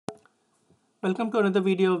Welcome to another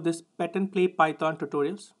video of this Pet and Play Python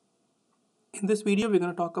tutorials. In this video, we're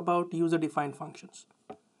going to talk about user-defined functions.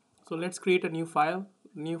 So let's create a new file,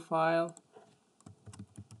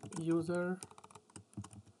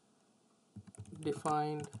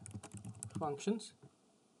 user-defined functions.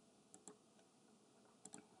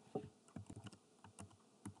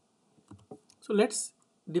 So let's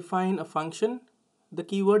define a function. The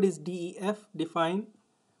keyword is def, define.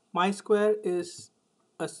 My square is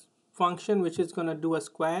a function which is going to do a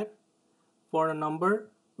square for a number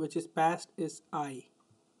which is passed is I,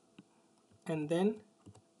 and then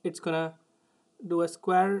it's gonna do a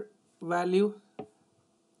square value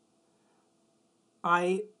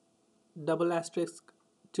I double asterisk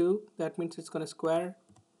 2, that means it's gonna square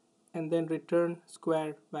and then return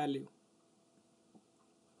square value.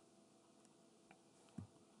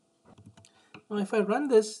 Now if I run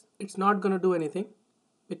this, it's not gonna do anything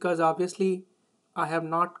because obviously I have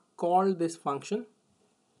not called this function.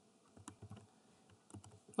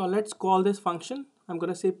 Now let's call this function. I'm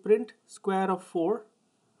going to say print square of 4,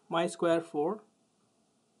 my square 4,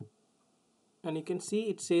 and you can see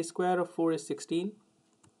it says square of 4 is 16.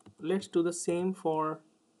 Let's do the same for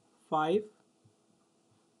 5.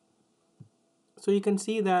 So you can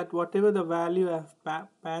see that whatever the value I have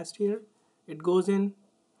passed here, it goes in,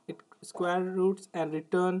 it square roots and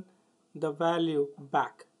return the value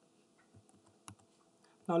back.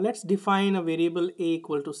 Now let's define a variable a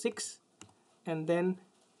equal to 6, and then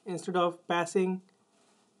instead of passing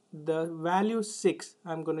the value 6,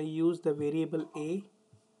 I'm going to use the variable a,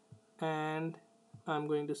 and I'm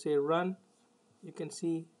going to say run. You can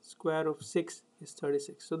see square of 6 is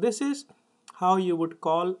 36. So this is how you would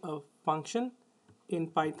call a function in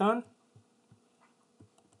Python.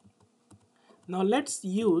 Now let's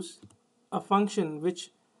use a function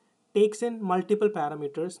which takes in multiple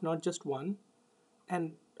parameters, not just one,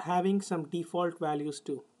 and having some default values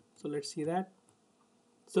too. So let's see that.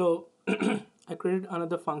 So I created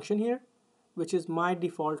another function here which is my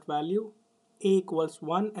default value a equals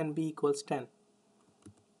 1 and b equals 10.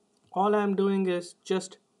 All I'm doing is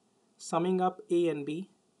just summing up a and b.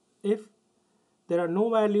 If there are no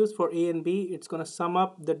values for a and b, it's going to sum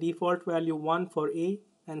up the default value 1 for a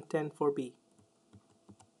and 10 for b.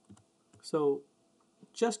 So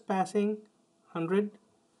just passing 100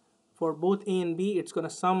 for both a and b, it's going to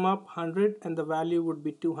sum up 100 and the value would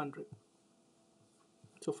be 200.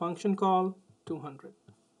 So function call 200.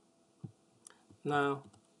 Now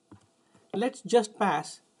let's just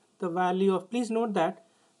pass the value of, please note that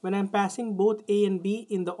when I'm passing both a and b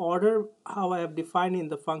in the order how I have defined in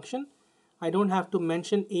the function, I don't have to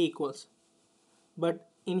mention a equals. But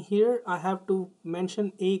in here I have to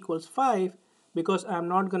mention a equals 5 because I'm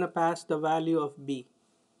not going to pass the value of b.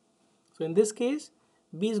 So in this case,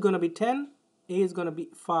 b is going to be 10, a is going to be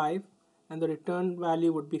 5, and the return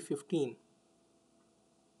value would be 15.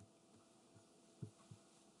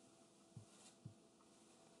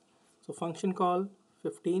 So function call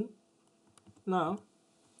 15. Now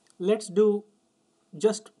let's do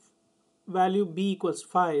just value b equals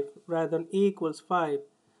 5 rather than a equals 5.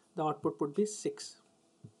 The output would be 6.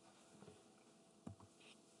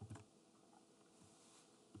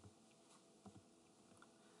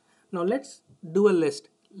 Now let's do a list.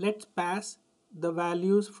 Let's pass the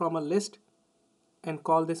values from a list and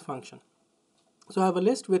call this function. So I have a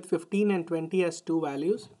list with 15 and 20 as two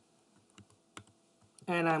values,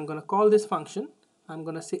 and I'm going to call this function. I'm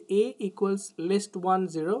going to say a equals list1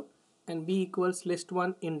 0 and b equals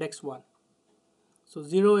list1 index 1. So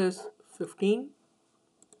 0 is 15,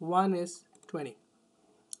 1 is 20.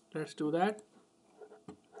 Let's do that.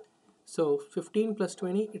 So 15 plus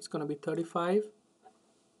 20, it's going to be 35.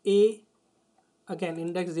 A, again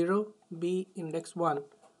index 0, b index 1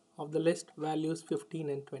 of the list values 15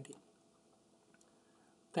 and 20.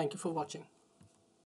 Thank you for watching.